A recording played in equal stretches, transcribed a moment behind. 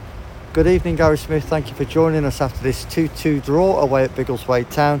Good evening, Gary Smith. Thank you for joining us after this 2-2 draw away at Biggleswade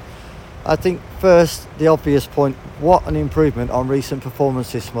Town. I think first, the obvious point, what an improvement on recent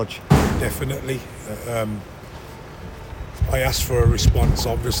performances, Smudge. Definitely. I asked for a response,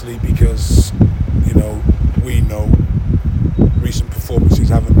 obviously, because, we know recent performances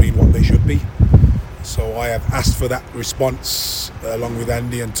haven't been what they should be. So I have asked for that response along with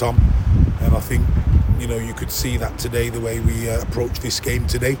Andy and Tom. And I think, you could see that today, the way we approached this game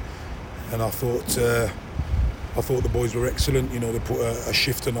today. And I thought the boys were excellent. They put a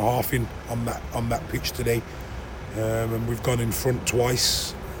shift and a half in on that pitch today, and we've gone in front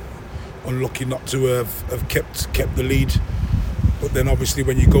twice. Unlucky not to have kept the lead, but then obviously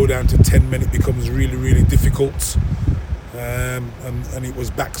when you go down to 10 men, it becomes really, really difficult. And it was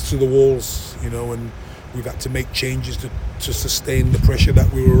backs to the walls, and we've had to make changes to sustain the pressure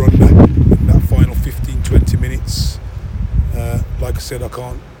that we were under in that final 15-20 minutes. Like I said, I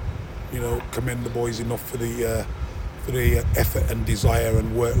can't commend the boys enough for the effort and desire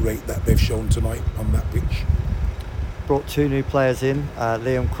and work rate that they've shown tonight on that pitch. Brought two new players in,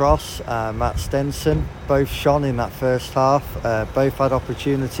 Liam Cross, Matt Stenson. Both shone in that first half. Both had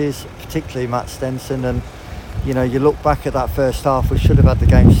opportunities, particularly Matt Stenson. And you look back at that first half, we should have had the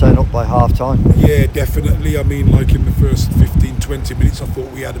game sewn up by half time. Yeah, definitely. I mean, like in the first 15-20 minutes, I thought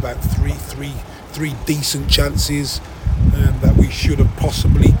we had about three decent chances that we should have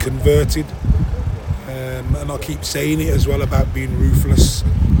possibly converted, and I keep saying it as well about being ruthless,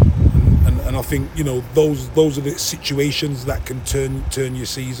 and I think those are the situations that can turn your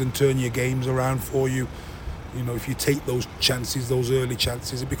season, turn your games around for you. If you take those chances, those early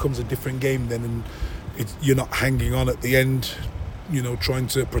chances, it becomes a different game then, and you're not hanging on at the end, trying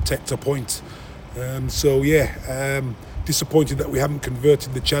to protect a point. Disappointed that we haven't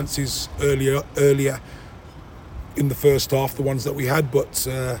converted the chances earlier in the first half, the ones that we had, but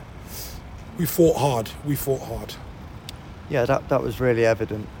we fought hard. Yeah, that was really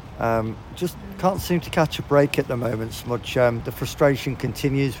evident. Just can't seem to catch a break at the moment, Smudge. The frustration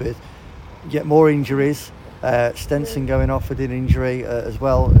continues with yet more injuries. Stenson going off with an injury as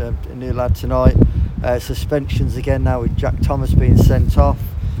well, a new lad tonight. Suspensions again now with Jack Thomas being sent off.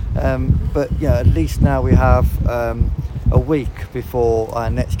 But at least now we have a week before our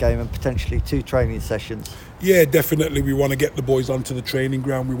next game and potentially 2 training sessions. Yeah, definitely. We want to get the boys onto the training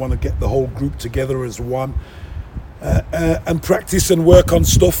ground. We want to get the whole group together as one and practice and work on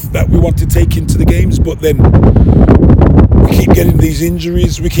stuff that we want to take into the games. But then we keep getting these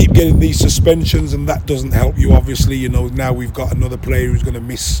injuries, we keep getting these suspensions, and that doesn't help you, obviously. Now we've got another player who's going to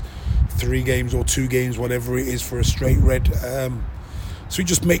miss 3 games or 2 games, whatever it is, for a straight red. So it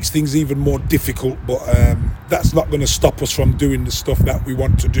just makes things even more difficult, but that's not going to stop us from doing the stuff that we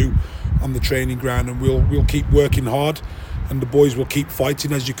want to do on the training ground, and we'll keep working hard, and the boys will keep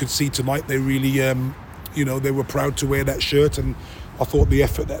fighting. As you could see tonight, they really, they were proud to wear that shirt, and I thought the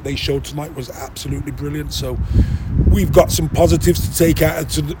effort that they showed tonight was absolutely brilliant. So we've got some positives to take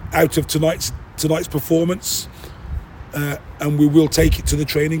out of tonight's performance. And we will take it to the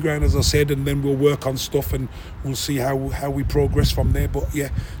training ground, as I said, and then we'll work on stuff and we'll see how we progress from there. But yeah,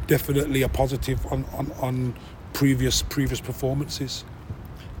 definitely a positive on previous performances.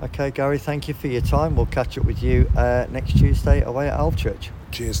 Okay, Gary, thank you for your time. We'll catch up with you next Tuesday away at Alvechurch.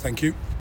 Cheers, thank you.